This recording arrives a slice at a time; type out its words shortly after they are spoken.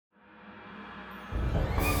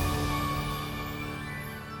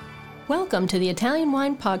Welcome to the Italian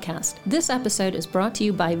Wine Podcast. This episode is brought to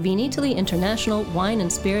you by Vinitaly International Wine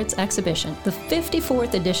and Spirits Exhibition. The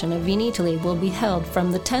 54th edition of Vinitaly will be held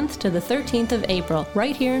from the 10th to the 13th of April,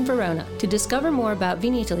 right here in Verona. To discover more about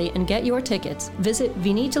Vinitaly and get your tickets, visit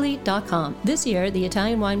vinitaly.com. This year, the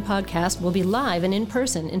Italian Wine Podcast will be live and in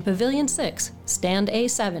person in Pavilion 6, Stand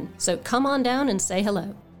A7. So come on down and say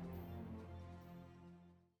hello.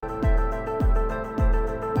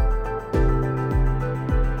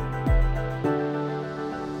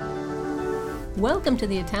 Welcome to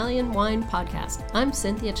the Italian Wine Podcast. I'm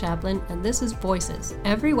Cynthia Chaplin, and this is Voices.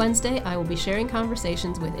 Every Wednesday, I will be sharing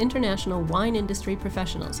conversations with international wine industry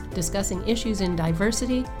professionals, discussing issues in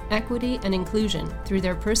diversity, equity, and inclusion through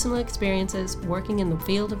their personal experiences working in the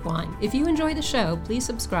field of wine. If you enjoy the show, please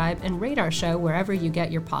subscribe and rate our show wherever you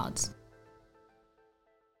get your pods.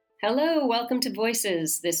 Hello, welcome to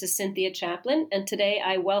Voices. This is Cynthia Chaplin, and today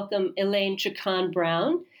I welcome Elaine Chukan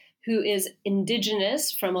Brown, who is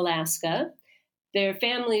indigenous from Alaska. Their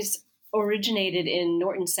families originated in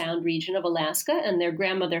Norton Sound region of Alaska, and their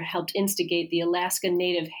grandmother helped instigate the Alaska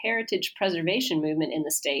Native Heritage Preservation movement in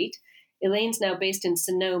the state. Elaine's now based in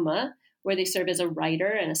Sonoma, where they serve as a writer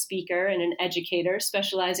and a speaker and an educator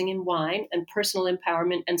specializing in wine and personal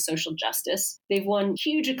empowerment and social justice. They've won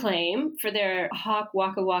huge acclaim for their Hawk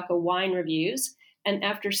Waka Waka wine reviews. And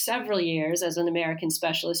after several years as an American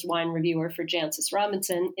specialist wine reviewer for Jancis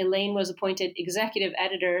Robinson, Elaine was appointed executive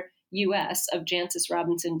editor US of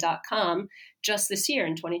jancisrobinson.com just this year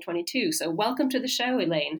in 2022. So welcome to the show,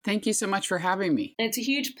 Elaine. Thank you so much for having me. It's a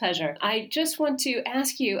huge pleasure. I just want to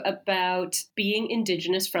ask you about being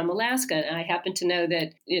indigenous from Alaska. I happen to know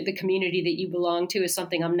that the community that you belong to is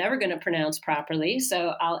something I'm never going to pronounce properly.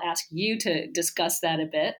 So I'll ask you to discuss that a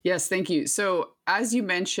bit. Yes, thank you. So as you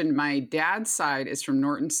mentioned, my dad's side is from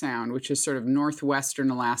Norton Sound, which is sort of northwestern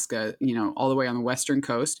Alaska, all the way on the western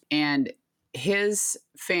coast. And his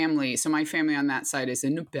family, so my family on that side is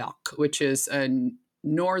Inupiaq, which is a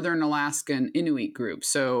northern Alaskan Inuit group.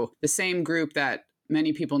 So the same group that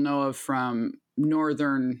many people know of from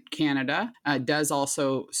northern Canada does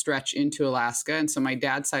also stretch into Alaska. And so my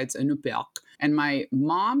dad's side's Inupiaq. And my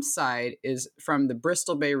mom's side is from the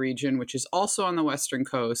Bristol Bay region, which is also on the western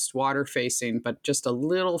coast, water facing, but just a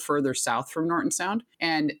little further south from Norton Sound.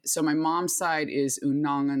 And so my mom's side is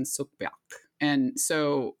Unangan Sukpiaq. And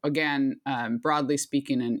so, again, broadly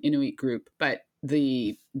speaking, an Inuit group. But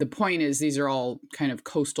the point is these are all kind of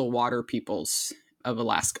coastal water peoples of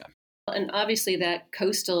Alaska. And obviously that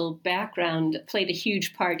coastal background played a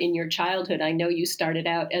huge part in your childhood. I know you started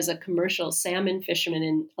out as a commercial salmon fisherman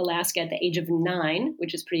in Alaska at the age of 9,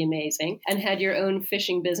 which is pretty amazing, and had your own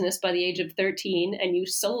fishing business by the age of 13, and you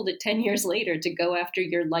sold it 10 years later to go after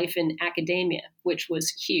your life in academia, which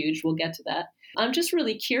was huge. We'll get to that. I'm just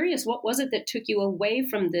really curious, what was it that took you away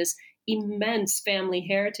from this immense family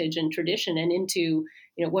heritage and tradition and into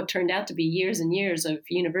what turned out to be years and years of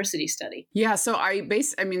university study? Yeah, so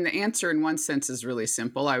the answer in one sense is really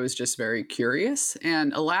simple. I was just very curious.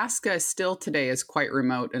 And Alaska still today is quite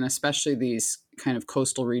remote, and especially these kind of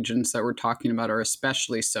coastal regions that we're talking about are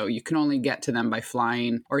especially so. You can only get to them by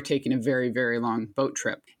flying or taking a very, very long boat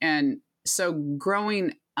trip. And so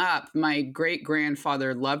growing up, my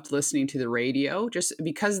great-grandfather loved listening to the radio. Just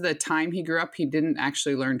because of the time he grew up, he didn't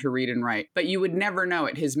actually learn to read and write. But you would never know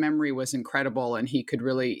it. His memory was incredible, and he could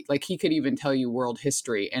really, he could even tell you world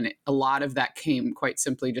history. And a lot of that came quite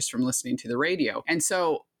simply just from listening to the radio. And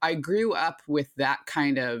so I grew up with that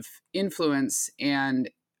kind of influence. And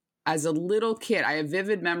as a little kid, I have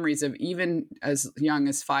vivid memories of even as young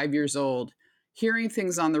as 5 years old, hearing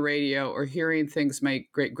things on the radio or hearing things my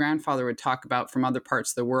great-grandfather would talk about from other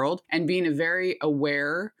parts of the world and being very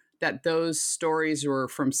aware that those stories were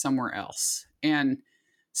from somewhere else. And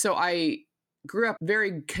so I grew up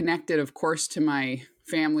very connected, of course, to my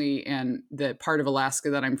family and the part of Alaska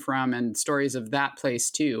that I'm from and stories of that place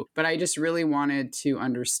too. But I just really wanted to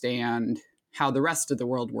understand how the rest of the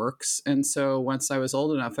world works. And so once I was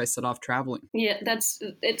old enough, I set off traveling. Yeah,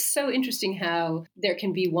 it's so interesting how there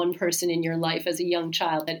can be one person in your life as a young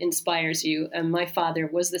child that inspires you. And my father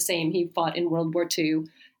was the same. He fought in World War II,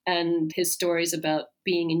 and his stories about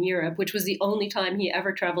being in Europe, which was the only time he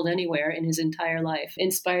ever traveled anywhere in his entire life,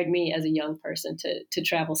 inspired me as a young person to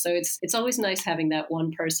travel. So it's always nice having that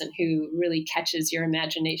one person who really catches your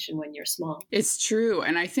imagination when you're small. It's true.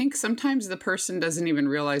 And I think sometimes the person doesn't even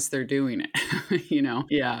realize they're doing it,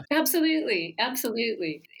 Yeah. Absolutely.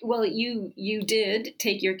 Absolutely. Well, you did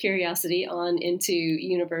take your curiosity on into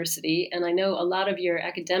university. And I know a lot of your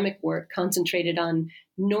academic work concentrated on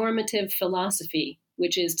normative philosophy,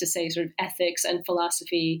 which is to say sort of ethics and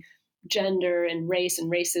philosophy, gender and race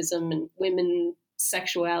and racism and women's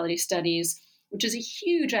sexuality studies, which is a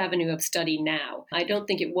huge avenue of study now. I don't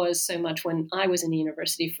think it was so much when I was in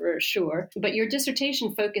university, for sure. But your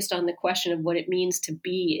dissertation focused on the question of what it means to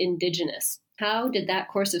be Indigenous. How did that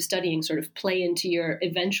course of studying sort of play into your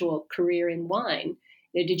eventual career in wine?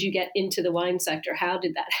 Did you get into the wine sector? How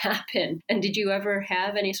did that happen? And did you ever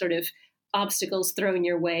have any sort of obstacles thrown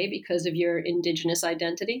your way because of your Indigenous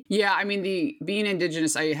identity? Yeah, I mean, the being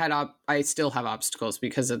Indigenous, I still have obstacles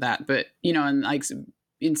because of that. But and like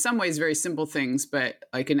in some ways, very simple things. But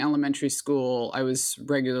like in elementary school, I was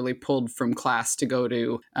regularly pulled from class to go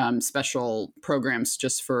to special programs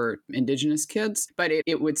just for Indigenous kids. But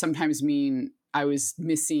it would sometimes mean I was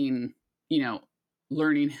missing,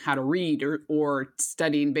 learning how to read or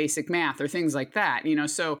studying basic math or things like that,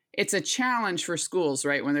 so it's a challenge for schools,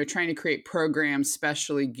 right? When they're trying to create programs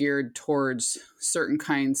specially geared towards certain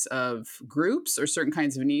kinds of groups or certain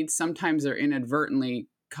kinds of needs, sometimes they're inadvertently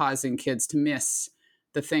causing kids to miss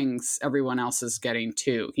the things everyone else is getting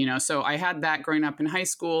too, so I had that growing up in high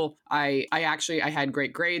school. I had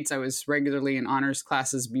great grades. I was regularly in honors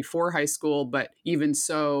classes before high school, but even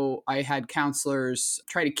so, I had counselors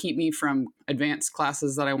try to keep me from advanced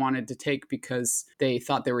classes that I wanted to take because they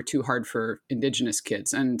thought they were too hard for Indigenous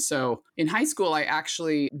kids. And so in high school, I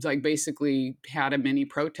actually basically had a mini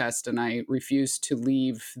protest and I refused to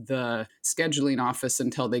leave the scheduling office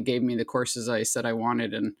until they gave me the courses I said I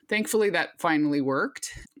wanted. And thankfully that finally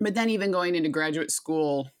worked. But then even going into graduate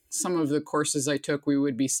school, some of the courses I took, we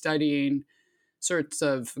would be studying sorts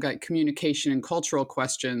of like communication and cultural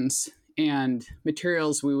questions, and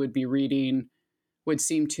materials we would be reading would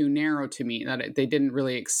seem too narrow to me, that they didn't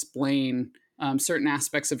really explain certain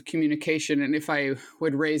aspects of communication. And if I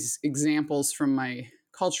would raise examples from my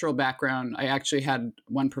cultural background, I actually had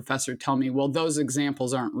one professor tell me, well, those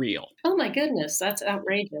examples aren't real. Oh my goodness, that's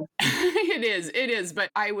outrageous. It is. But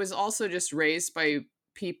I was also just raised by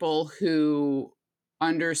people who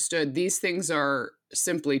understood these things are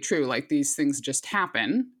simply true. Like these things just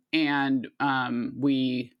happen. And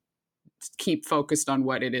we keep focused on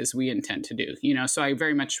what it is we intend to do. So I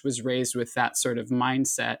very much was raised with that sort of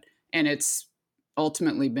mindset. And it's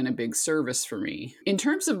ultimately been a big service for me. In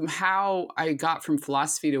terms of how I got from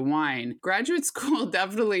philosophy to wine, graduate school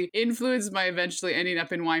definitely influenced my eventually ending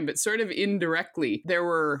up in wine, but sort of indirectly. There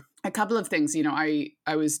were a couple of things.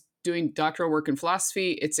 I was doing doctoral work in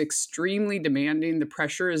philosophy. It's extremely demanding. The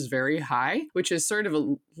pressure is very high, which is sort of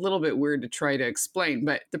a little bit weird to try to explain,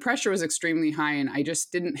 but the pressure was extremely high and I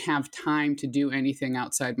just didn't have time to do anything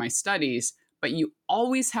outside my studies. But you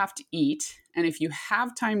always have to eat. And if you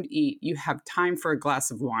have time to eat, you have time for a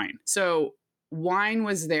glass of wine. So wine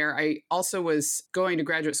was there. I also was going to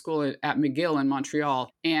graduate school at McGill in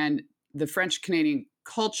Montreal, and the French Canadian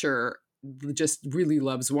culture just really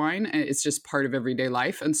loves wine. And it's just part of everyday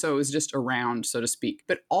life. And so it was just around, so to speak.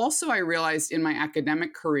 But also I realized in my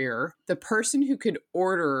academic career, the person who could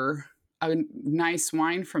order a nice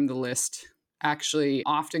wine from the list actually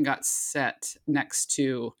often got set next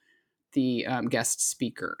to the guest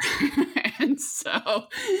speaker. And so,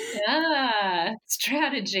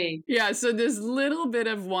 strategy. Yeah, so this little bit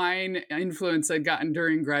of wine influence I'd gotten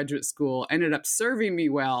during graduate school ended up serving me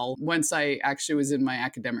well once I actually was in my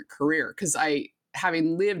academic career, because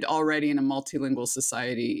having lived already in a multilingual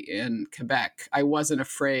society in Quebec, I wasn't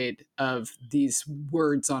afraid of these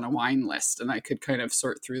words on a wine list, and I could kind of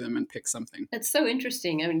sort through them and pick something. That's so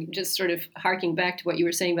interesting. I mean, just sort of harking back to what you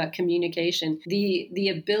were saying about communication, the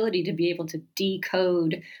ability to be able to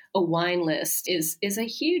decode a wine list is a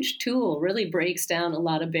huge tool, really breaks down a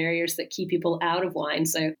lot of barriers that keep people out of wine.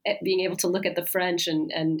 So being able to look at the French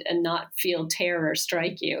and not feel terror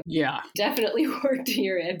strike you. Yeah. Definitely worked to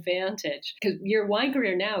your advantage, because your wine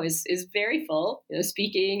career now is very full,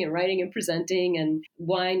 speaking and writing and presenting, and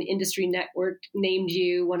Wine Industry Network named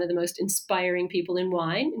you one of the most inspiring people in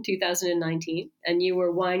wine in 2019, and you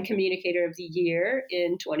were Wine Communicator of the Year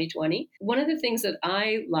in 2020. One of the things that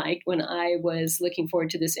I liked when I was looking forward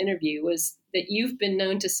to this interview was that you've been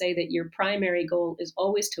known to say that your primary goal is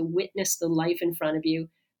always to witness the life in front of you,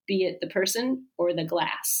 be it the person or the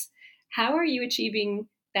glass. How are you achieving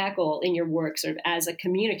that goal in your work sort of as a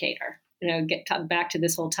communicator? Get back to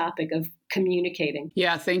this whole topic of communicating.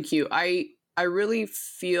 Yeah, thank you. I really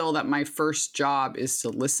feel that my first job is to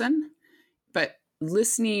listen, but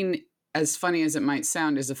listening, as funny as it might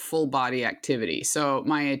sound, is a full body activity. So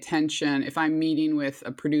my attention, if I'm meeting with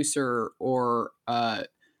a producer or a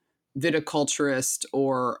viticulturist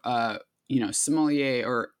or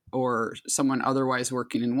sommelier or someone otherwise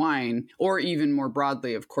working in wine, or even more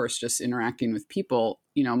broadly, of course, just interacting with people,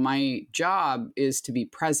 my job is to be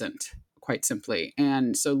present, quite simply.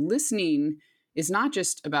 And so listening is not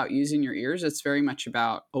just about using your ears. It's very much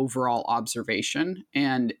about overall observation.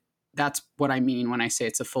 And that's what I mean when I say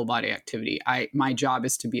it's a full body activity. My job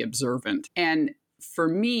is to be observant. And for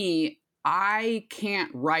me, I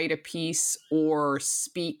can't write a piece or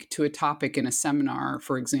speak to a topic in a seminar,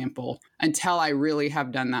 for example, until I really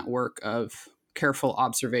have done that work of careful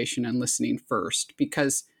observation and listening first,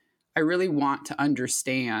 because I really want to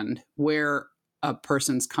understand where a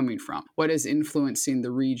person's coming from, what is influencing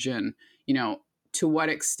the region, to what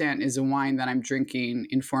extent is a wine that I'm drinking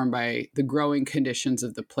informed by the growing conditions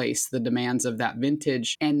of the place, the demands of that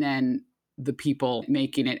vintage, and then the people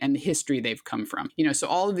making it and the history they've come from. So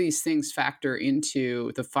all of these things factor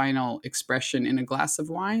into the final expression in a glass of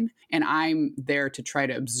wine. And I'm there to try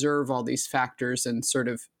to observe all these factors and sort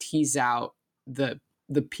of tease out the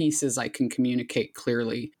pieces I can communicate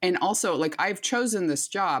clearly. And also, like, I've chosen this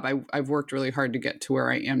job. I've worked really hard to get to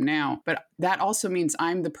where I am now, but that also means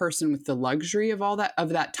I'm the person with the luxury of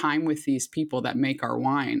that time with these people that make our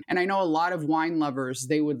wine. And I know a lot of wine lovers,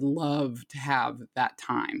 they would love to have that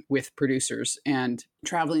time with producers and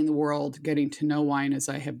traveling the world, getting to know wine as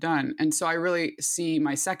I have done. And so I really see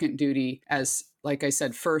my second duty as, like I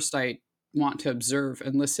said, first, I want to observe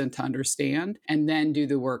and listen to understand, and then do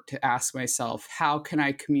the work to ask myself, how can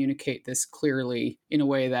I communicate this clearly in a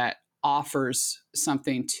way that offers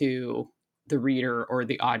something to the reader or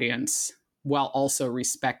the audience, while also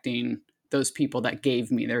respecting those people that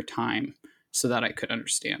gave me their time so that I could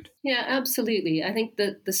understand. Yeah, absolutely. I think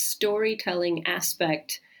the storytelling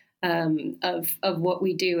aspect of what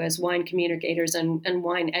we do as wine communicators and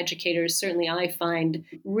wine educators, certainly I find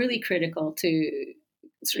really critical to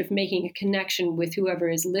sort of making a connection with whoever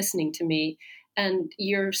is listening to me. And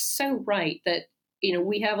you're so right that,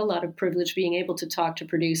 we have a lot of privilege being able to talk to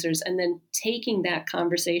producers and then taking that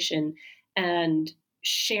conversation and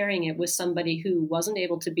sharing it with somebody who wasn't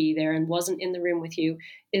able to be there and wasn't in the room with you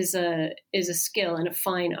is a skill and a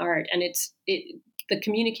fine art. And the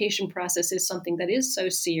communication process is something that is so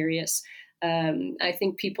serious. I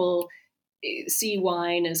think people see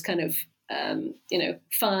wine as kind of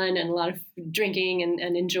fun and a lot of drinking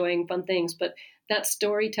and enjoying fun things. But that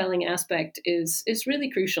storytelling aspect is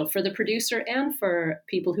really crucial for the producer and for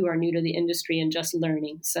people who are new to the industry and just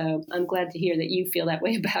learning. So I'm glad to hear that you feel that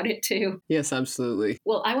way about it too. Yes, absolutely.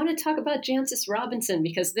 Well, I want to talk about Jancis Robinson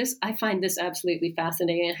because I find this absolutely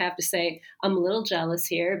fascinating. I have to say, I'm a little jealous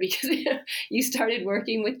here because you started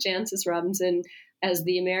working with Jancis Robinson as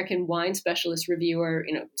the American Wine Specialist Reviewer,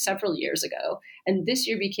 several years ago. And this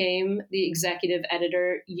year became the executive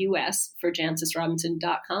editor US for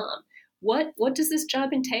jancisrobinson.com. What does this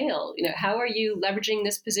job entail? How are you leveraging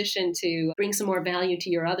this position to bring some more value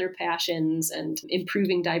to your other passions and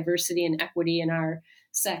improving diversity and equity in our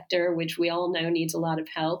sector, which we all know needs a lot of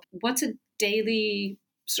help? What's a daily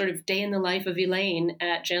sort of day in the life of Elaine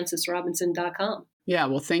at jancisrobinson.com? Yeah,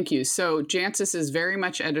 well, thank you. So Jancis is very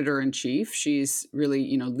much editor-in-chief. She's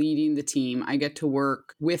really, leading the team. I get to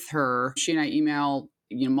work with her. She and I email,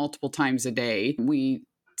 multiple times a day. We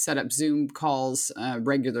set up Zoom calls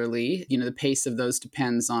regularly. The pace of those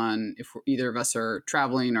depends on if either of us are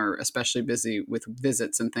traveling or especially busy with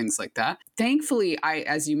visits and things like that. Thankfully,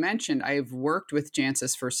 as you mentioned, I've worked with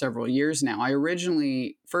Jancis for several years now. I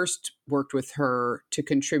originally first worked with her to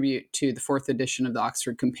contribute to the 4th edition of the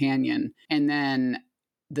Oxford Companion. And then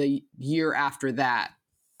the year after that,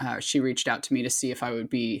 she reached out to me to see if I would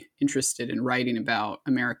be interested in writing about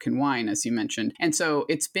American wine, as you mentioned. And so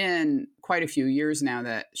it's been quite a few years now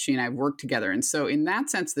that she and I have worked together. And so in that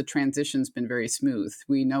sense, the transition's been very smooth.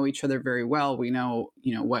 We know each other very well. We know,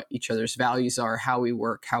 what each other's values are, how we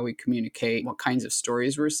work, how we communicate, what kinds of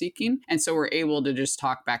stories we're seeking. And so we're able to just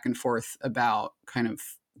talk back and forth about kind of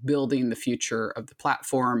building the future of the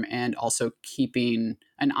platform and also keeping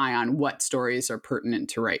an eye on what stories are pertinent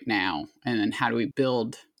to right now. And then how do we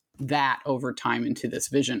build that over time into this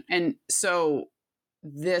vision. And so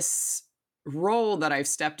this role that I've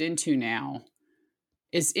stepped into now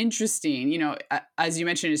is interesting. As you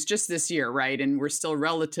mentioned, it's just this year, right? And we're still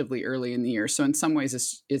relatively early in the year. So in some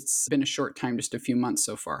ways, it's been a short time, just a few months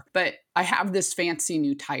so far. But I have this fancy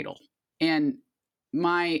new title. And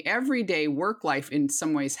my everyday work life in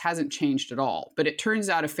some ways hasn't changed at all. But it turns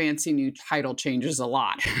out a fancy new title changes a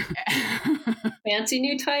lot. Fancy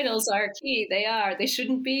new titles are key. They are. They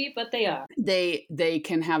shouldn't be, but they are. They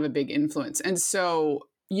can have a big influence. And so,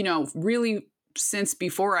 really since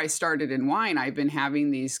before I started in wine, I've been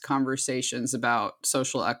having these conversations about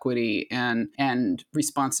social equity and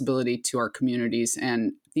responsibility to our communities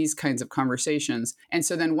and these kinds of conversations. And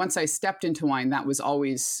so then once I stepped into wine, that was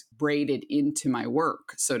always braided into my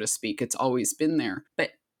work, so to speak. It's always been there.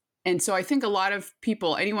 But And so I think a lot of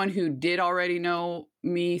people, anyone who did already know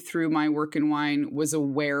me through my work in wine, was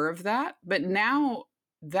aware of that. But now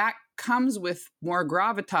that comes with more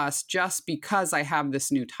gravitas just because I have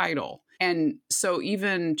this new title. And so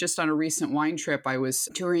even just on a recent wine trip, I was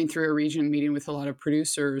touring through a region, meeting with a lot of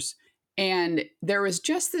producers. And there was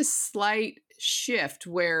just this slight shift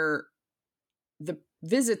where the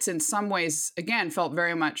visits in some ways, again, felt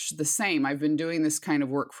very much the same. I've been doing this kind of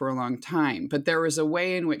work for a long time, but there was a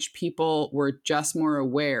way in which people were just more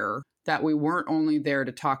aware that we weren't only there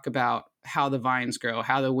to talk about how the vines grow,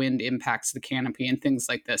 how the wind impacts the canopy and things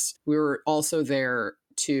like this. We were also there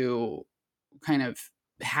to kind of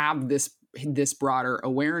have this broader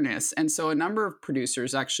awareness. And so a number of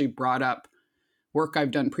producers actually brought up work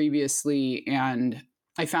I've done previously. And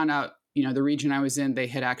I found out, the region I was in, they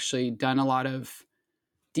had actually done a lot of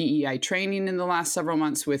DEI training in the last several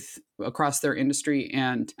months across their industry,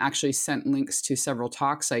 and actually sent links to several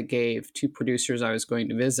talks I gave to producers I was going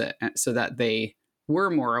to visit so that they were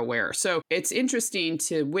more aware. So it's interesting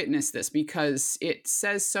to witness this because it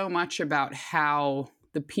says so much about how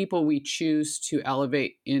the people we choose to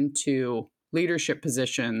elevate into leadership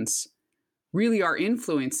positions really are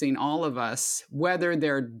influencing all of us, whether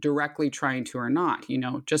they're directly trying to or not.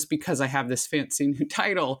 Just because I have this fancy new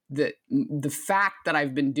title, that the fact that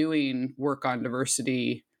I've been doing work on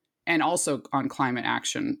diversity and also on climate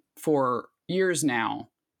action for years now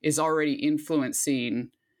is already influencing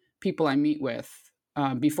people I meet with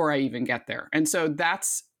before I even get there. And so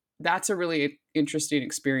that's a really interesting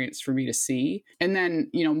experience for me to see. And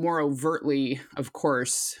then, more overtly, of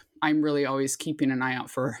course, I'm really always keeping an eye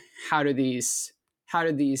out for how do these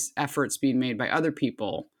efforts being made by other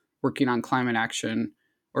people working on climate action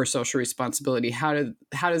or social responsibility, how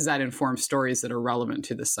does that inform stories that are relevant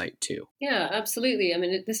to the site too? Yeah, absolutely. I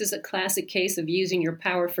mean, this is a classic case of using your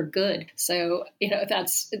power for good. So,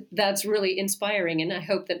 that's really inspiring. And I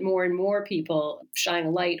hope that more and more people shine a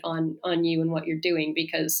light on you and what you're doing,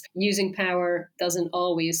 because using power doesn't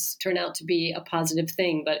always turn out to be a positive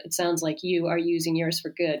thing. But it sounds like you are using yours for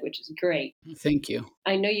good, which is great. Thank you.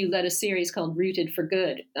 I know you led a series called Rooted for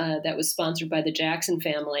Good that was sponsored by the Jackson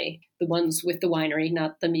family, the ones with the winery,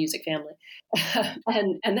 not the music family.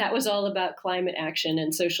 and that was all about climate action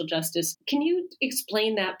and social justice. Can you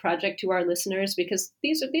explain that project to our listeners? Because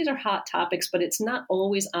these are hot topics, but it's not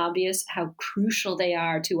always obvious how crucial they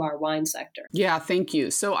are to our wine sector. Yeah, thank you.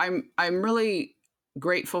 So I'm really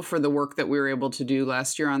grateful for the work that we were able to do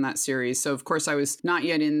last year on that series. So, of course, I was not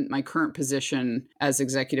yet in my current position as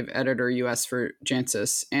executive editor US for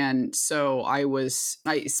Jancis. And so I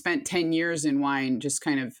spent 10 years in wine just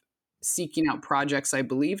kind of seeking out projects I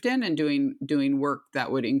believed in and doing work that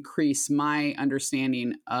would increase my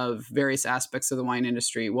understanding of various aspects of the wine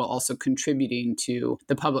industry while also contributing to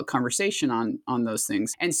the public conversation on those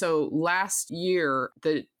things. And so last year,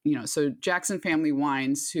 so Jackson Family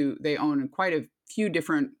Wines, who they own quite a few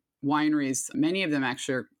different wineries, many of them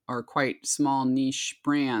actually are quite small niche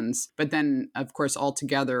brands, but then of course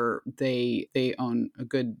altogether they own a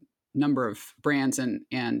good number of brands and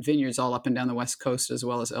vineyards all up and down the West Coast as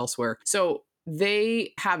well as elsewhere. So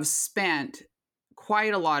they have spent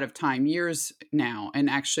quite a lot of time, years now, and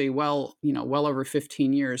actually well over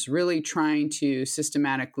 15 years, really trying to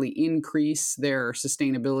systematically increase their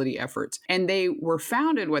sustainability efforts. And they were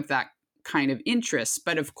founded with that kind of interest.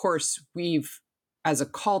 But of course, we've, as a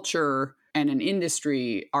culture and an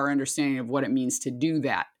industry, our understanding of what it means to do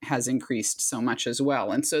that has increased so much as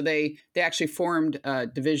well. And so they actually formed a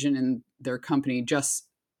division in their company just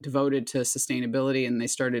devoted to sustainability, and they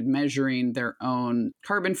started measuring their own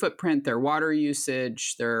carbon footprint, their water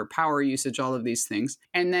usage, their power usage, all of these things.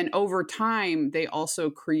 And then over time, they also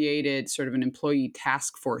created sort of an employee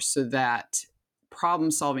task force so that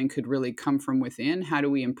problem solving could really come from within. How do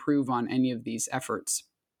we improve on any of these efforts?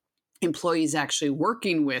 Employees actually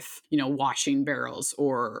working with, washing barrels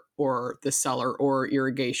or the cellar or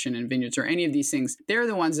irrigation in vineyards or any of these things, they're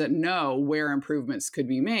the ones that know where improvements could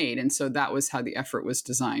be made. And so that was how the effort was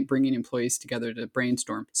designed, bringing employees together to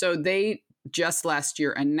brainstorm. So they just last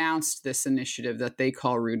year announced this initiative that they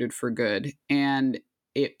call Rooted for Good. And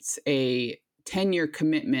it's a 10-year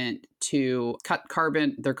commitment to cut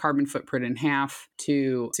their carbon footprint in half,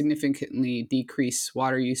 to significantly decrease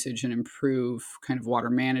water usage and improve kind of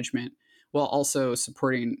water management, while also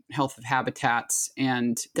supporting health of habitats.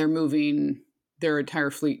 And they're moving their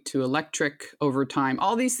entire fleet to electric over time.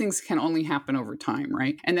 All these things can only happen over time,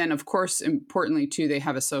 right? And then, of course, importantly, too, they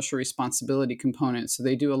have a social responsibility component. So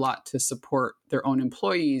they do a lot to support their own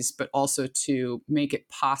employees, but also to make it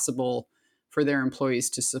possible for their employees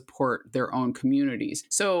to support their own communities.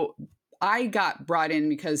 So I got brought in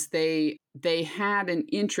because they they had an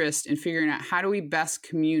interest in figuring out how do we best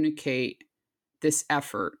communicate this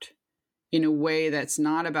effort in a way that's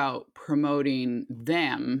not about promoting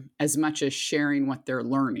them as much as sharing what they're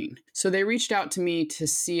learning. So they reached out to me to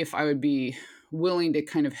see if I would be willing to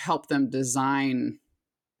kind of help them design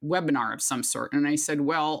webinar of some sort. And I said,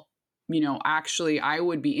 well, actually, I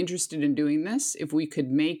would be interested in doing this if we could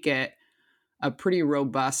make it a pretty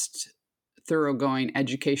robust, thoroughgoing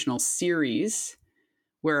educational series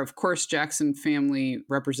where, of course, Jackson family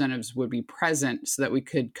representatives would be present so that we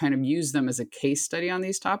could kind of use them as a case study on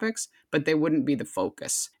these topics, but they wouldn't be the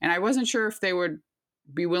focus. And I wasn't sure if they would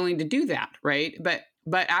be willing to do that, right? But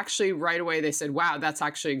actually right away they said, wow, that's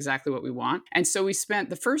actually exactly what we want. And so we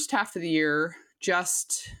spent the first half of the year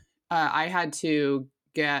I had to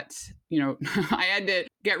get, I had to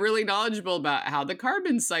get really knowledgeable about how the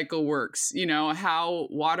carbon cycle works, how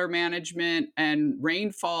water management and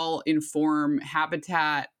rainfall inform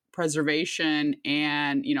habitat preservation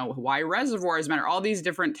and, why reservoirs matter, all these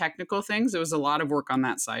different technical things. There was a lot of work on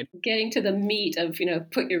that side. Getting to the meat of,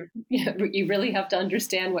 you really have to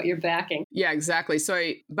understand what you're backing. Yeah, exactly. So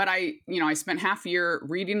I spent half a year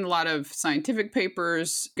reading a lot of scientific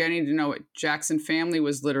papers, getting to know what Jackson family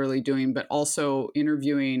was literally doing, but also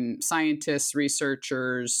interviewing scientists,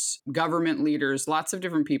 researchers, government leaders, lots of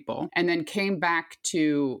different people, and then came back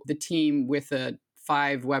to the team with a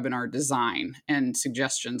 5 webinar design and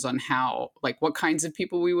suggestions on what kinds of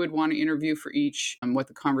people we would want to interview for each and what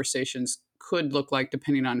the conversations could look like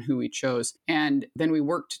depending on who we chose. And then we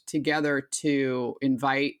worked together to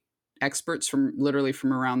invite experts from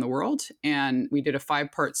around the world. And we did a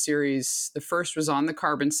 5-part series. The first was on the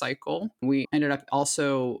carbon cycle. We ended up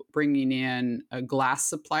also bringing in a glass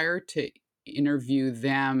supplier to interview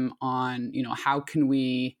them on, how can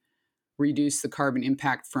we reduce the carbon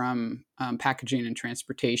impact from packaging and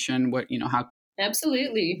transportation. How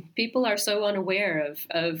Absolutely. People are so unaware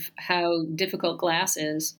of how difficult glass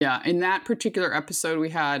is. Yeah. In that particular episode,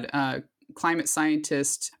 we had a climate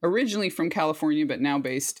scientist originally from California, but now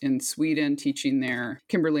based in Sweden, teaching there,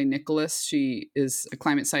 Kimberly Nicholas. She is a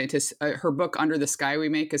climate scientist. Her book, Under the Sky We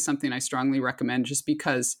Make, is something I strongly recommend just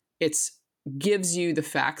because it gives you the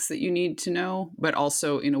facts that you need to know, but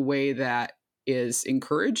also in a way that is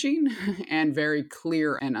encouraging and very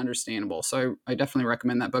clear and understandable. So I definitely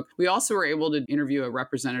recommend that book. We also were able to interview a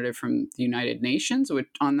representative from the United Nations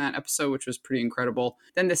on that episode, which was pretty incredible.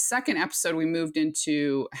 Then the second episode, we moved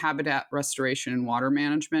into habitat restoration and water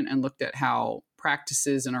management and looked at how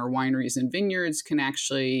practices in our wineries and vineyards can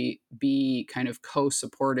actually be kind of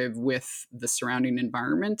co-supportive with the surrounding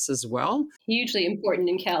environments as well. Hugely important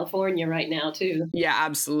in California right now, too. Yeah,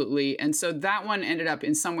 absolutely. And so that one ended up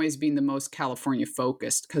in some ways being the most California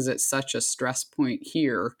focused because it's such a stress point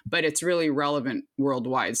here, but it's really relevant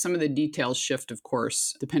worldwide. Some of the details shift, of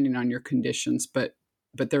course, depending on your conditions, but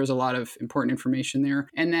there was a lot of important information there.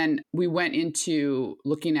 And then we went into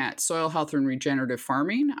looking at soil health and regenerative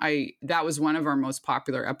farming. That was one of our most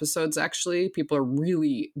popular episodes, actually. People are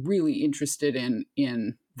really, really interested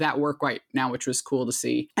in that work right now, which was cool to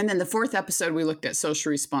see. And then the 4th episode, we looked at social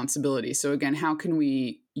responsibility. So again, how can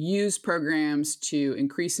we use programs to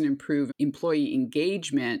increase and improve employee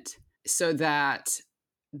engagement so that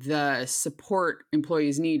the support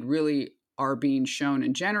employees need really are being shown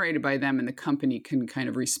and generated by them, and the company can kind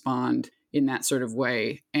of respond in that sort of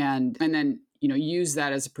way. And then, use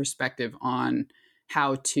that as a perspective on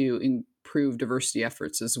how to improve diversity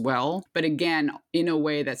efforts as well. But again, in a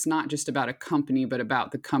way that's not just about a company, but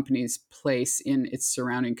about the company's place in its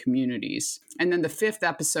surrounding communities. And then the 5th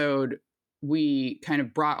episode, we kind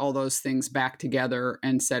of brought all those things back together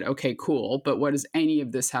and said, okay, cool, but what does any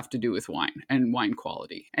of this have to do with wine and wine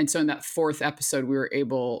quality? And so in that 4th episode, we were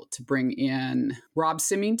able to bring in Rob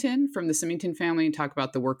Symington from the Symington family and talk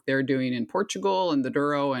about the work they're doing in Portugal and the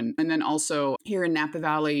Douro. And then also here in Napa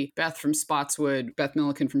Valley, Beth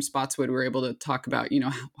Milliken from Spotswood, we were able to talk about,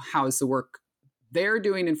 how is the work they're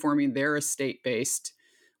doing informing their estate-based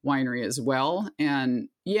winery as well. And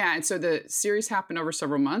so the series happened over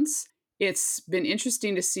several months. It's been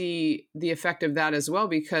interesting to see the effect of that as well,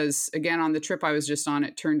 because again, on the trip I was just on,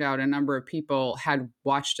 it turned out a number of people had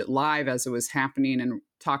watched it live as it was happening and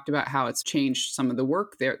talked about how it's changed some of the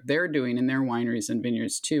work they're doing in their wineries and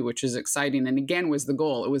vineyards too, which is exciting. And again, was the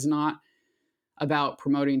goal. It was not about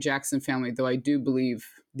promoting Jackson family, though I do believe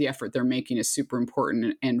the effort they're making is super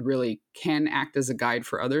important and really can act as a guide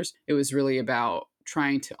for others. It was really about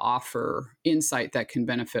trying to offer insight that can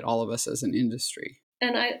benefit all of us as an industry.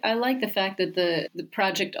 And I like the fact that the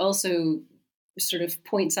project also sort of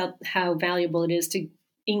points out how valuable it is to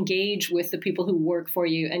engage with the people who work for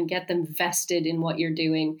you and get them vested in what you're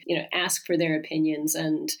doing, ask for their opinions.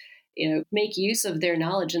 And make use of their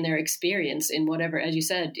knowledge and their experience in whatever, as you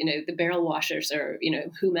said, the barrel washers or,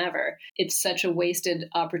 whomever. It's such a wasted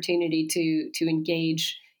opportunity to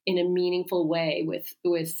engage in a meaningful way with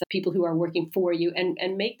people who are working for you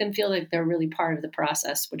and make them feel like they're really part of the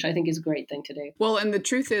process, which I think is a great thing to do. Well, and the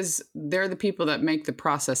truth is they're the people that make the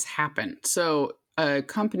process happen. So a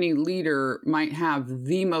company leader might have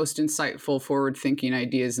the most insightful, forward-thinking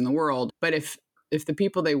ideas in the world, but if the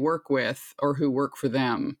people they work with or who work for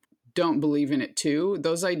them don't believe in it too,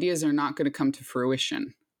 those ideas are not going to come to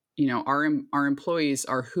fruition. Our employees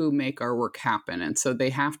are who make our work happen. And so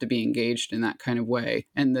they have to be engaged in that kind of way.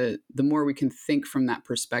 And the more we can think from that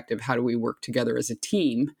perspective, how do we work together as a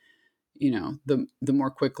team, the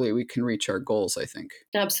more quickly we can reach our goals, I think.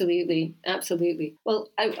 Absolutely. Absolutely. Well,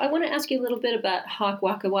 I want to ask you a little bit about Hawk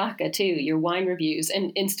Waka Waka too, your wine reviews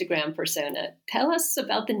and Instagram persona. Tell us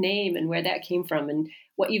about the name and where that came from and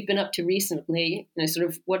what you've been up to recently, sort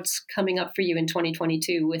of what's coming up for you in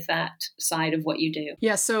 2022 with that side of what you do.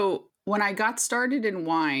 Yeah. So when I got started in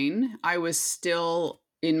wine, I was still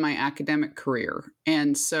in my academic career.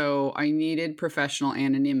 And so I needed professional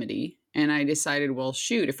anonymity. And I decided, well,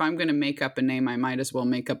 shoot, if I'm going to make up a name, I might as well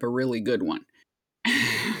make up a really good one.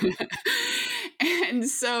 And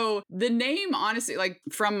so the name, honestly, like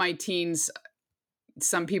from my teens,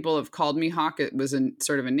 some people have called me Hawk. It was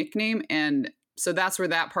sort of a nickname. And so that's where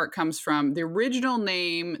that part comes from. The original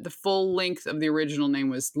name, the full length of the original name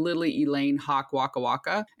was Lily, Elaine, Hawk, Waka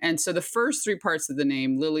Waka. And so the first three parts of the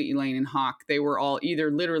name, Lily, Elaine, and Hawk, they were all either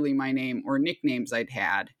literally my name or nicknames I'd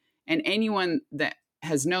had. And anyone that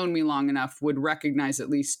has known me long enough would recognize at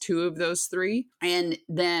least two of those three. And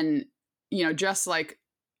then, just like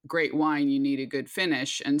great wine, you need a good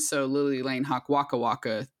finish. And so Lily, Elaine, Hawk, Waka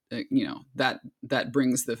Waka, that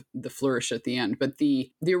brings the flourish at the end. But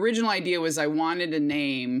the original idea was I wanted a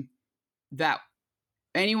name that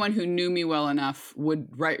anyone who knew me well enough would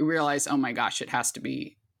realize, oh my gosh, it has to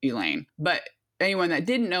be Elaine. But anyone that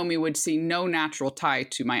didn't know me would see no natural tie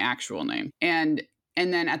to my actual name.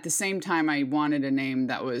 And then at the same time, I wanted a name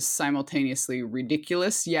that was simultaneously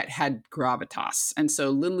ridiculous, yet had gravitas. And so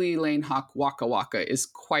Lily Elaine Hawk Waka Waka is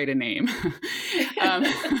quite a name.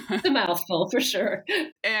 It's a mouthful for sure.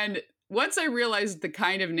 And once I realized the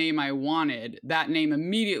kind of name I wanted, that name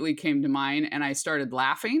immediately came to mind and I started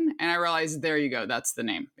laughing. And I realized, there you go, that's the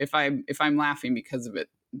name. If I'm laughing because of it,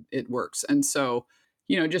 it works. And so,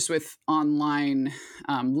 just with online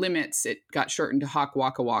limits, it got shortened to Hawk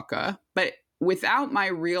Waka Waka. But without my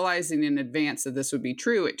realizing in advance that this would be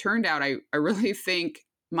true, it turned out I really think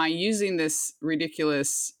my using this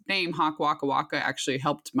ridiculous name, Hawk Waka Waka, actually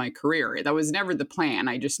helped my career. That was never the plan.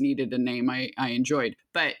 I just needed a name I enjoyed.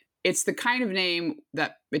 But it's the kind of name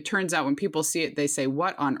that it turns out when people see it, they say,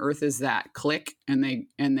 what on earth is that? Click, and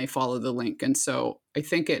they follow the link. And so I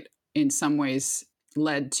think it, in some ways,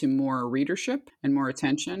 led to more readership and more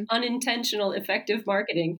attention. Unintentional, effective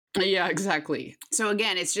marketing. Yeah, exactly. So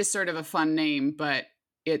again, it's just sort of a fun name, but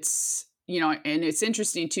it's, and it's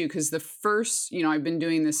interesting too, because the first, I've been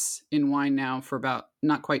doing this in wine now for about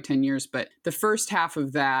not quite 10 years, but the first half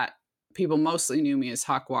of that, people mostly knew me as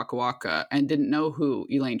Hawk Waka Waka and didn't know who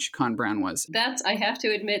Elaine Chukan Brown was. I have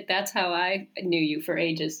to admit, that's how I knew you for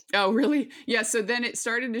ages. Oh, really? Yeah. So then it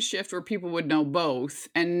started to shift where people would know both.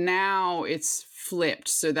 And now it's flipped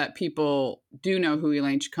so that people do know who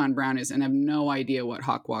Elaine Chukan Brown is and have no idea what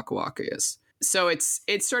Hawk Waka Waka is. So it's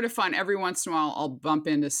sort of fun. Every once in a while, I'll bump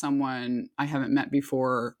into someone I haven't met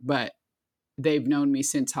before, but they've known me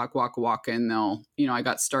since Hawk Waka Waka, and they'll, I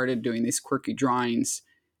got started doing these quirky drawings,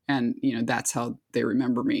 and that's how they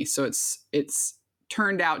remember me. So it's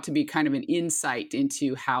turned out to be kind of an insight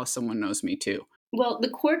into how someone knows me too. Well, the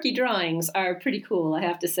quirky drawings are pretty cool, I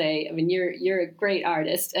have to say. I mean, you're a great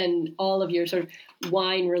artist, and all of your sort of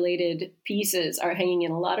wine-related pieces are hanging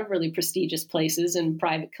in a lot of really prestigious places and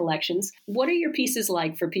private collections. What are your pieces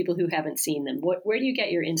like for people who haven't seen them? Where do you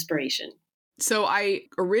get your inspiration? So I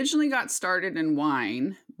originally got started in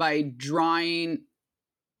wine by drawing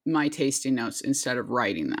my tasting notes instead of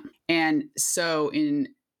writing them. And so in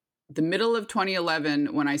the middle of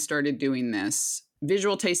 2011, when I started doing this,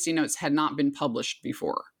 visual tasting notes had not been published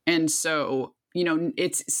before. And so,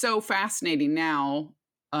 it's so fascinating now,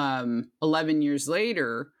 11 years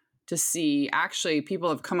later, to see actually people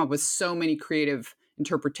have come up with so many creative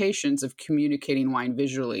interpretations of communicating wine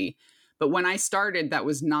visually. But when I started, that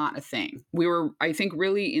was not a thing. We were, I think,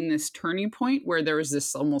 really in this turning point where there was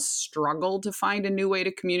this almost struggle to find a new way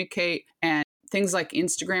to communicate. And things like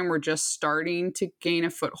Instagram were just starting to gain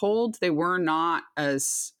a foothold. They were not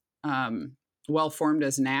as well formed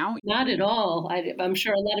as now. Not at all. I'm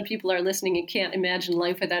sure a lot of people are listening and can't imagine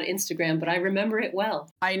life without Instagram, but I remember it well.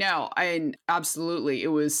 I know. And absolutely. It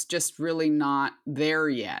was just really not there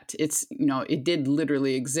yet. It's, it did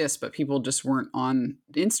literally exist, but people just weren't on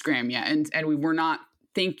Instagram yet. And we were not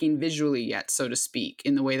thinking visually yet, so to speak,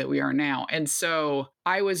 in the way that we are now. And so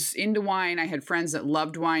I was into wine. I had friends that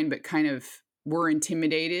loved wine, but kind of were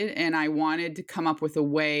intimidated. And I wanted to come up with a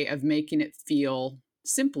way of making it feel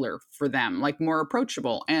simpler for them, like more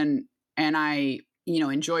approachable. And I,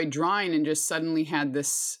 enjoyed drawing and just suddenly had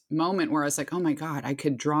this moment where I was like, oh my God, I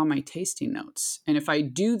could draw my tasting notes. And if I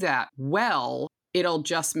do that well, it'll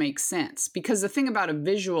just make sense. Because the thing about a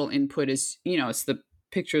visual input is, it's the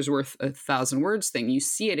picture's worth 1,000 words thing. You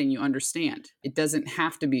see it and you understand. It doesn't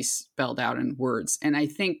have to be spelled out in words. And I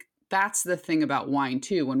think that's the thing about wine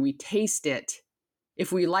too. When we taste it,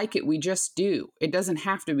 if we like it, we just do. It doesn't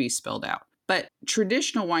have to be spelled out. But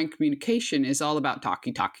traditional wine communication is all about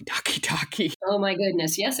talkie. Oh my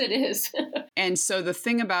goodness. Yes, it is. And so the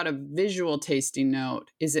thing about a visual tasting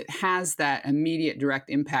note is it has that immediate direct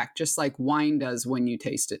impact, just like wine does when you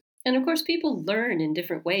taste it. And of course, people learn in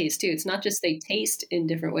different ways too. It's not just they taste in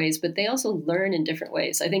different ways, but they also learn in different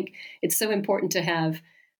ways. I think it's so important to have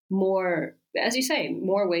more, as you say,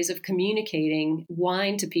 more ways of communicating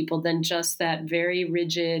wine to people than just that very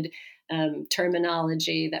rigid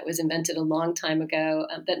terminology that was invented a long time ago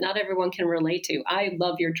that not everyone can relate to. I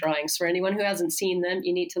love your drawings. For anyone who hasn't seen them,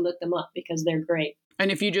 you need to look them up because they're great.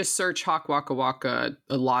 And if you just search Hawk Waka Waka,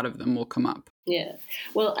 a lot of them will come up. Yeah.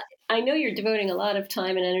 Well, I know you're devoting a lot of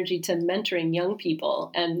time and energy to mentoring young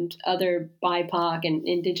people and other BIPOC and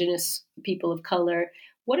Indigenous people of color.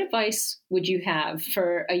 What advice would you have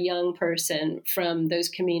for a young person from those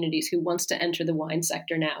communities who wants to enter the wine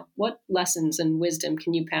sector now? What lessons and wisdom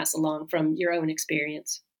can you pass along from your own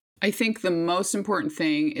experience? I think the most important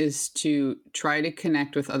thing is to try to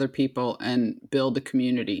connect with other people and build a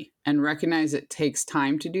community and recognize it takes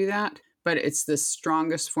time to do that, but it's the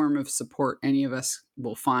strongest form of support any of us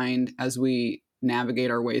will find as we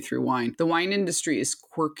navigate our way through wine. The wine industry is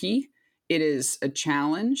quirky. It is a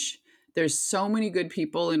challenge. There's so many good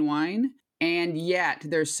people in wine, and yet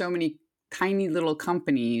there's so many tiny little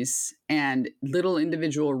companies and little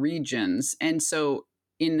individual regions. And so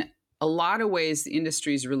in a lot of ways, the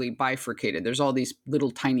industry is really bifurcated. There's all these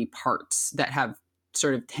little tiny parts that have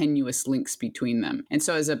sort of tenuous links between them. And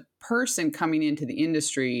so as a person coming into the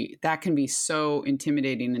industry, that can be so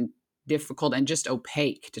intimidating and difficult and just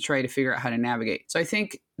opaque to try to figure out how to navigate. So I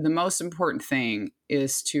think the most important thing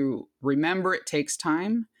is to remember it takes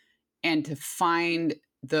time and to find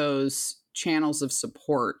those channels of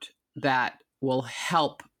support that will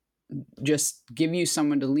help just give you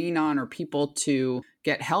someone to lean on or people to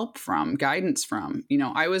get help from, guidance from.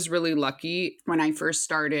 I was really lucky when I first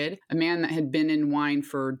started. A man that had been in wine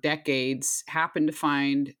for decades happened to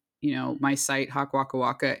find, my site, Hawk Waka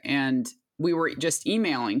Waka, and we were just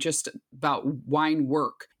emailing just about wine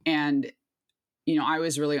work. And, I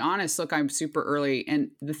was really honest. Look, I'm super early. And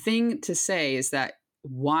the thing to say is that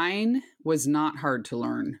wine was not hard to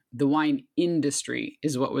learn. The wine industry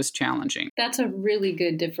is what was challenging. That's a really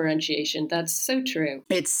good differentiation. That's so true.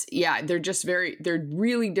 They're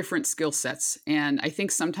really different skill sets. And I think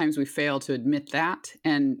sometimes we fail to admit that.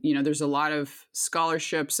 And, there's a lot of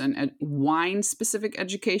scholarships and wine specific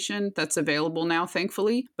education that's available now,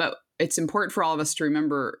 thankfully. But it's important for all of us to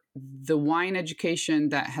remember the wine education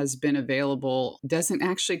that has been available doesn't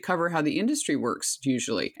actually cover how the industry works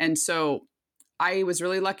usually. And so I was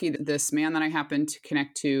really lucky that this man that I happened to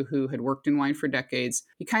connect to who had worked in wine for decades,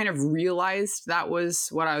 he kind of realized that was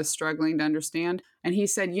what I was struggling to understand. And he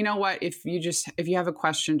said, you know what, if you have a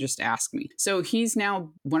question, just ask me. So he's now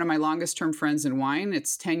one of my longest term friends in wine.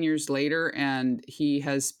 It's 10 years later, and he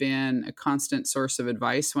has been a constant source of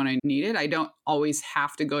advice when I need it. I don't always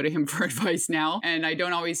have to go to him for advice now, and I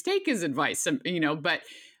don't always take his advice,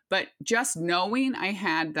 but just knowing I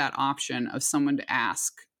had that option of someone to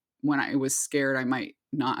ask when I was scared I might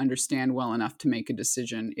not understand well enough to make a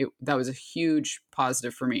decision, that was a huge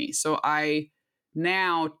positive for me. So I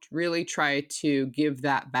now really try to give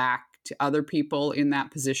that back to other people in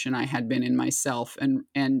that position I had been in myself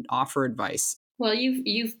and offer advice. Well,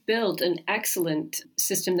 you've built an excellent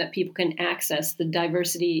system that people can access, the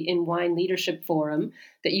Diversity in Wine Leadership Forum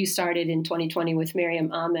that you started in 2020 with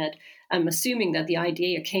Miriam Ahmed. I'm assuming that the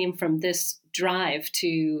idea came from this drive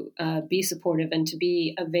to be supportive and to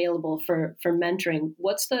be available for mentoring.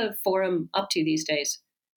 What's the forum up to these days?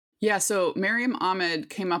 Yeah, so Miriam Ahmed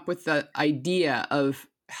came up with the idea of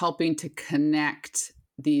helping to connect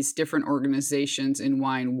these different organizations in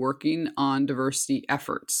wine working on diversity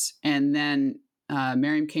efforts. And then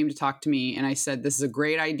Miriam came to talk to me, and I said, this is a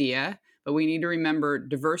great idea, but we need to remember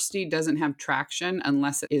diversity doesn't have traction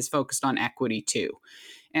unless it is focused on equity too.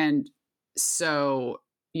 And so,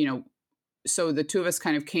 so the two of us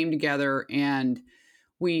kind of came together, and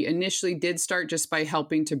we initially did start just by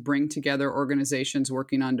helping to bring together organizations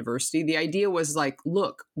working on diversity. The idea was like,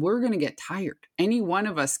 look, we're going to get tired. Any one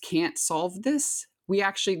of us can't solve this. We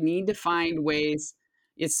actually need to find ways.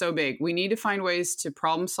 It's so big. We need to find ways to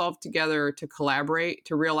problem solve together, to collaborate,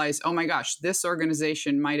 to realize, oh my gosh, this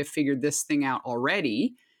organization might have figured this thing out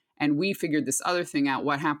already, and we figured this other thing out.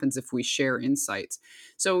 What happens if we share insights?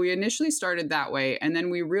 So we initially started that way. And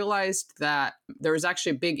then we realized that there was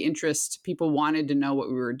actually a big interest. People wanted to know what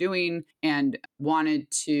we were doing and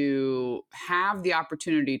wanted to have the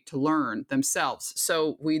opportunity to learn themselves.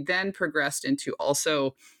 So we then progressed into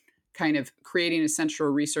also kind of creating a central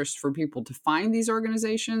resource for people to find these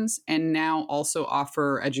organizations, and now also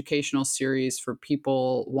offer educational series for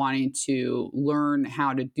people wanting to learn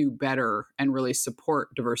how to do better and really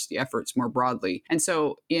support diversity efforts more broadly. And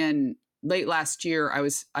so in late last year,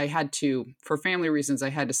 I had to, for family reasons, I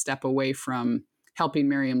had to step away from helping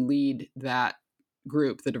Miriam lead that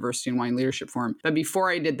group, the Diversity in Wine Leadership Forum. But before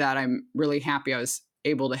I did that, I'm really happy I was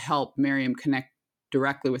able to help Miriam connect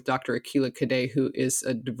directly with Dr. Akila Kadeh, who is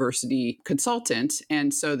a diversity consultant.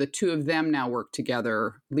 And so the two of them now work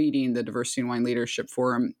together leading the Diversity in Wine Leadership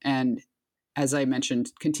Forum. And as I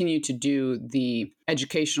mentioned, continue to do the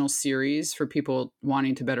educational series for people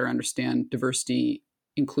wanting to better understand diversity,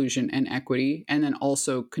 inclusion, and equity. And then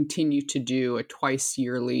also continue to do a twice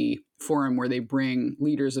yearly forum where they bring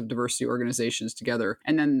leaders of diversity organizations together.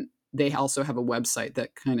 And then they also have a website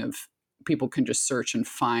that kind of people can just search and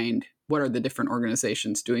find what are the different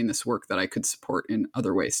organizations doing this work that I could support in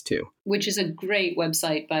other ways too. Which is a great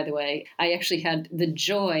website, by the way. I actually had the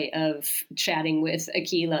joy of chatting with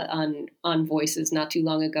Akila on Voices not too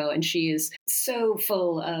long ago, and she is so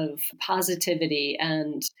full of positivity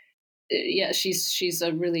and yeah, she's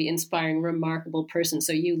a really inspiring, remarkable person.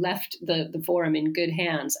 So you left the forum in good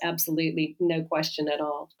hands. Absolutely. No question at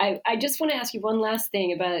all. I just want to ask you one last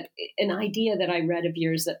thing about an idea that I read of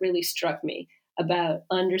yours that really struck me about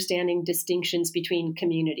understanding distinctions between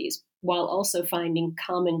communities while also finding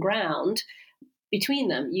common ground between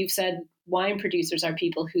them. You've said wine producers are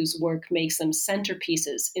people whose work makes them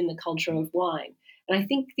centerpieces in the culture of wine. And I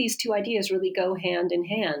think these two ideas really go hand in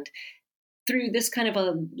hand. Through this kind of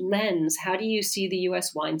a lens, how do you see the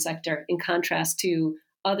U.S. wine sector in contrast to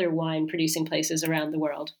other wine producing places around the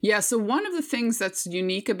world? Yeah, so one of the things that's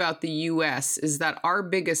unique about the U.S. is that our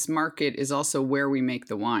biggest market is also where we make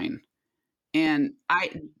the wine. And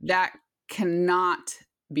that cannot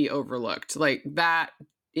be overlooked. Like that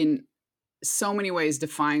in so many ways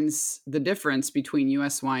defines the difference between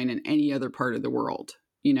US wine and any other part of the world,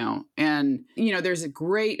 and there's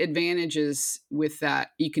great advantages with that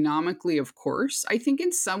economically, of course. I think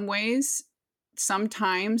in some ways,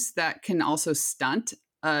 sometimes that can also stunt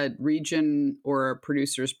a region or a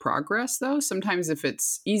producer's progress, though. Sometimes if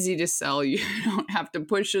it's easy to sell, you don't have to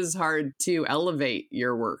push as hard to elevate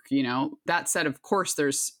your work, That said, of course,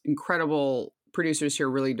 there's incredible producers here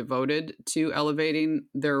really devoted to elevating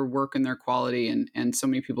their work and their quality, and so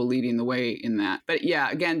many people leading the way in that. But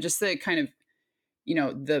yeah, again, just the kind of,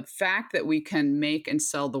 the fact that we can make and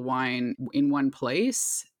sell the wine in one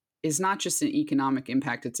place is not just an economic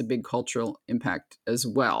impact, it's a big cultural impact as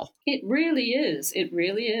well. It really is. It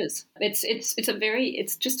really is. It's just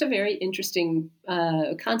a very interesting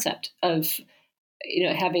concept of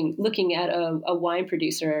looking at a wine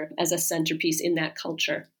producer as a centerpiece in that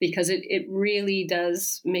culture, because it really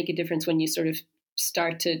does make a difference when you sort of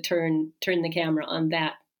start to turn the camera on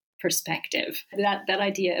that perspective. That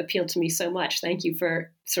idea appealed to me so much. Thank you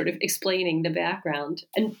for sort of explaining the background.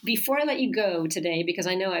 And before I let you go today, because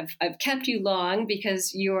I know I've kept you long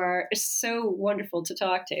because you are so wonderful to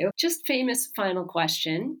talk to, just famous final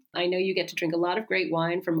question. I know you get to drink a lot of great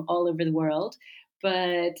wine from all over the world,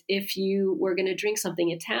 but if you were going to drink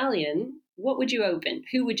something Italian, what would you open?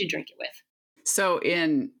 Who would you drink it with? So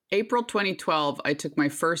in April 2012, I took my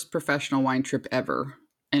first professional wine trip ever,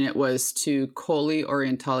 and it was to Colli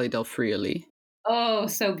Orientali del Friuli. Oh,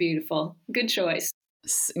 so beautiful. Good choice.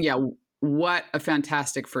 Yeah, what a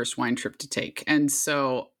fantastic first wine trip to take. And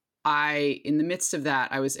so in the midst of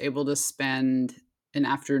that, I was able to spend an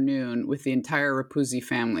afternoon with the entire Rapuzzi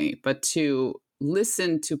family, but to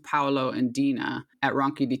listen to Paolo and Dina at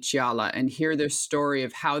Ronchi di Ciala and hear their story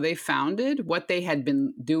of how they founded, what they had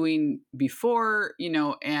been doing before,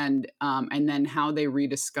 and then how they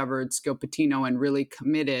rediscovered Scopatino and really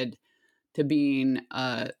committed to being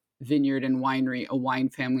a vineyard and winery, a wine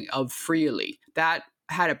family of Friuli. That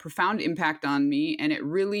had a profound impact on me. And it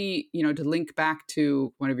really, to link back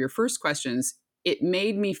to one of your first questions, it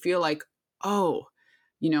made me feel like, oh,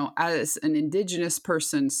 as an Indigenous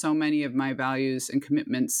person, so many of my values and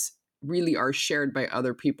commitments really are shared by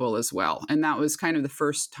other people as well. And that was kind of the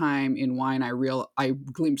first time in wine I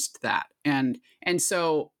glimpsed that. And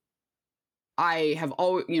so I have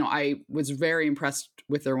always, I was very impressed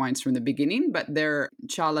with their wines from the beginning, but their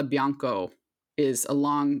Chala Bianco is a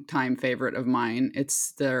long time favorite of mine.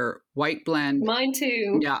 It's their white blend. Mine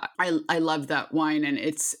too. Yeah, I love that wine. And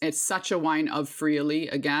it's such a wine of Friuli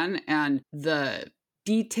again. And the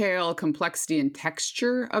detail, complexity, and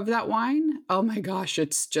texture of that wine, oh my gosh,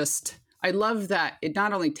 it's just, I love that it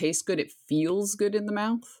not only tastes good, it feels good in the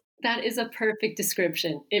mouth. That is a perfect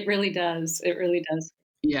description. It really does. It really does.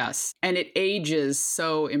 Yes. And it ages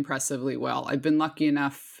so impressively well. I've been lucky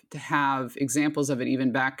enough to have examples of it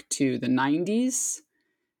even back to the 90s.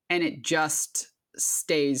 And it just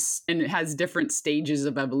stays, and it has different stages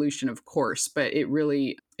of evolution, of course, but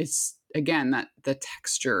it's again, that the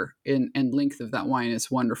texture and length of that wine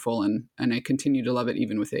is wonderful. And I continue to love it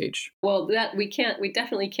even with age. Well, we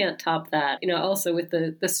definitely can't top that. Also with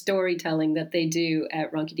the storytelling that they do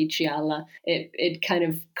at Ronchi di Cialla, it kind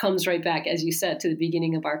of comes right back, as you said, to the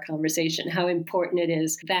beginning of our conversation, how important it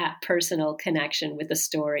is, that personal connection with the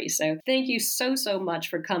story. So thank you so much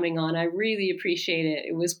for coming on. I really appreciate it.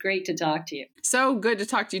 It was great to talk to you. So good to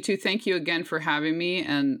talk to you too. Thank you again for having me.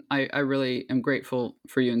 And I really am grateful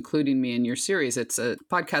for you including me in your series. It's a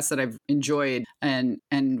podcast that I've enjoyed and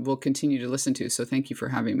will continue to listen to. So thank you for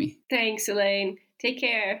having me. Thanks, Elaine. Take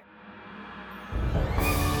care.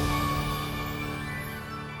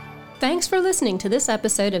 Thanks for listening to this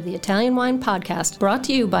episode of the Italian Wine Podcast, brought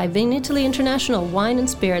to you by Vinitaly International Wine and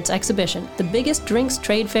Spirits Exhibition, the biggest drinks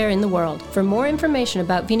trade fair in the world. For more information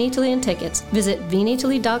about Vinitaly and tickets, visit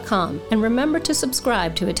vinitaly.com. And remember to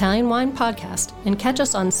subscribe to Italian Wine Podcast and catch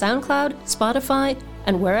us on SoundCloud, Spotify,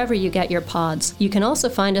 and wherever you get your pods. You can also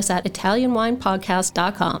find us at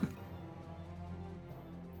ItalianWinePodcast.com.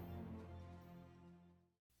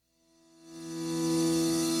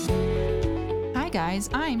 Hi guys,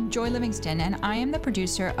 I'm Joy Livingston and I am the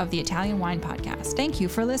producer of the Italian Wine Podcast. Thank you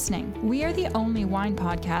for listening. We are the only wine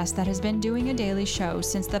podcast that has been doing a daily show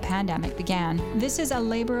since the pandemic began. This is a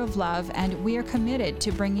labor of love and we are committed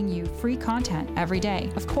to bringing you free content every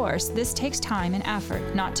day. Of course, this takes time and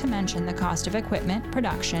effort, not to mention the cost of equipment,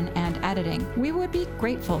 production, and editing. We would be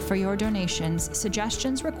grateful for your donations,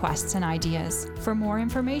 suggestions, requests, and ideas. For more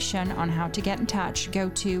information on how to get in touch, go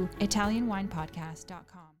to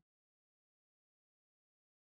ItalianWinePodcast.com.